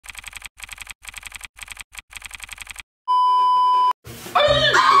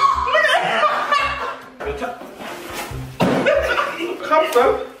come,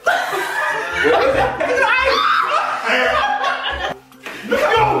 fam. Let's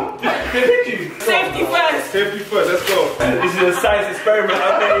go! Safety first. Safety first, let's go. This is a science experiment,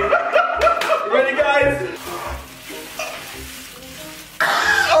 okay? You ready, guys?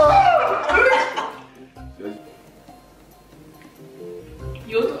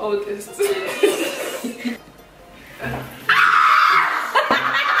 You're the oldest.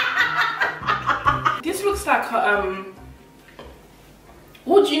 This looks like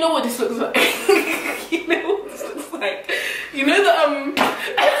what do you know what this looks like? You know what this looks like? You know the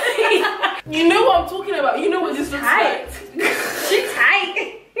you know what I'm talking about. You know what this looks like? She's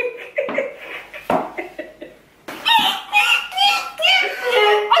tight.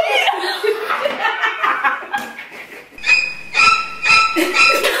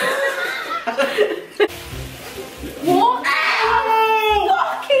 What?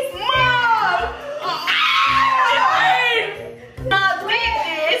 Fuck his mom. Nah, do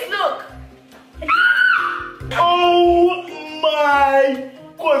this. Look. Oh my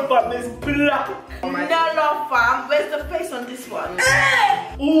god, fam, it's black. Nella, fam. Where's the face on this one?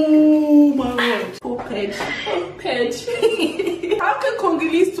 Oh my god. Oh, Pej. Pej. How can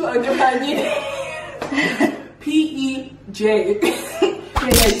Congolese to a Japanese? P-E-J.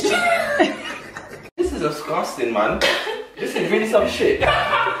 Pej. This is disgusting, man. This is really some shit. Go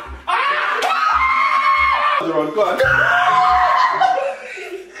on.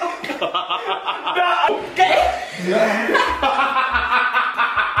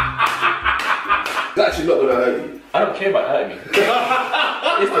 It's actually not gonna hurt you. I don't care about hurting me.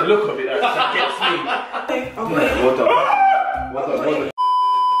 It's the look of it that gets me. What the?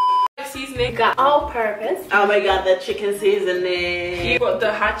 Seasoning. Got all purpose. Oh my god, the chicken seasoning. You got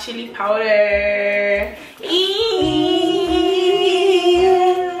the hot chili powder.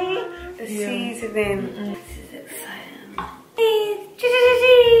 The seasoning. This is exciting.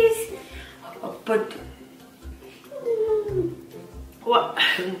 But what?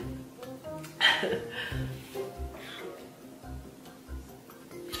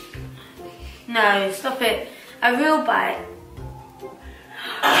 No, stop it. A real bite.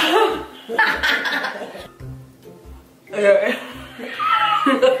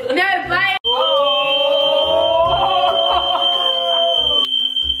 No, bite.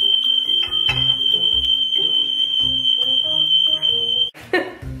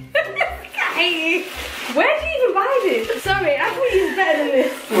 Where did you even buy this? Sorry, I thought you was better than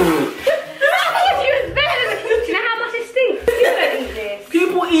this. I thought you was better than this. Do you know how much it stinks? You don't eat this.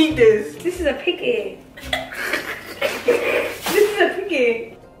 People eat this. This is a piggy. This is a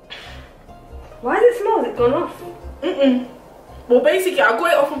piggy. Why does it smell? Has it gone off? Well, basically, I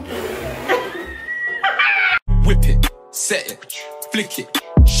got it off from. Whip it, set it, flick it,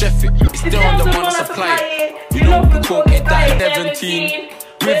 chef it. It's still on the one to supply it. You know we cook it that 17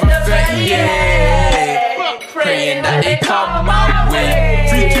 with a 30, yeah. Praying that they come my way.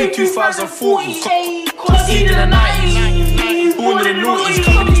 3-2-2040. Conceding the 90s.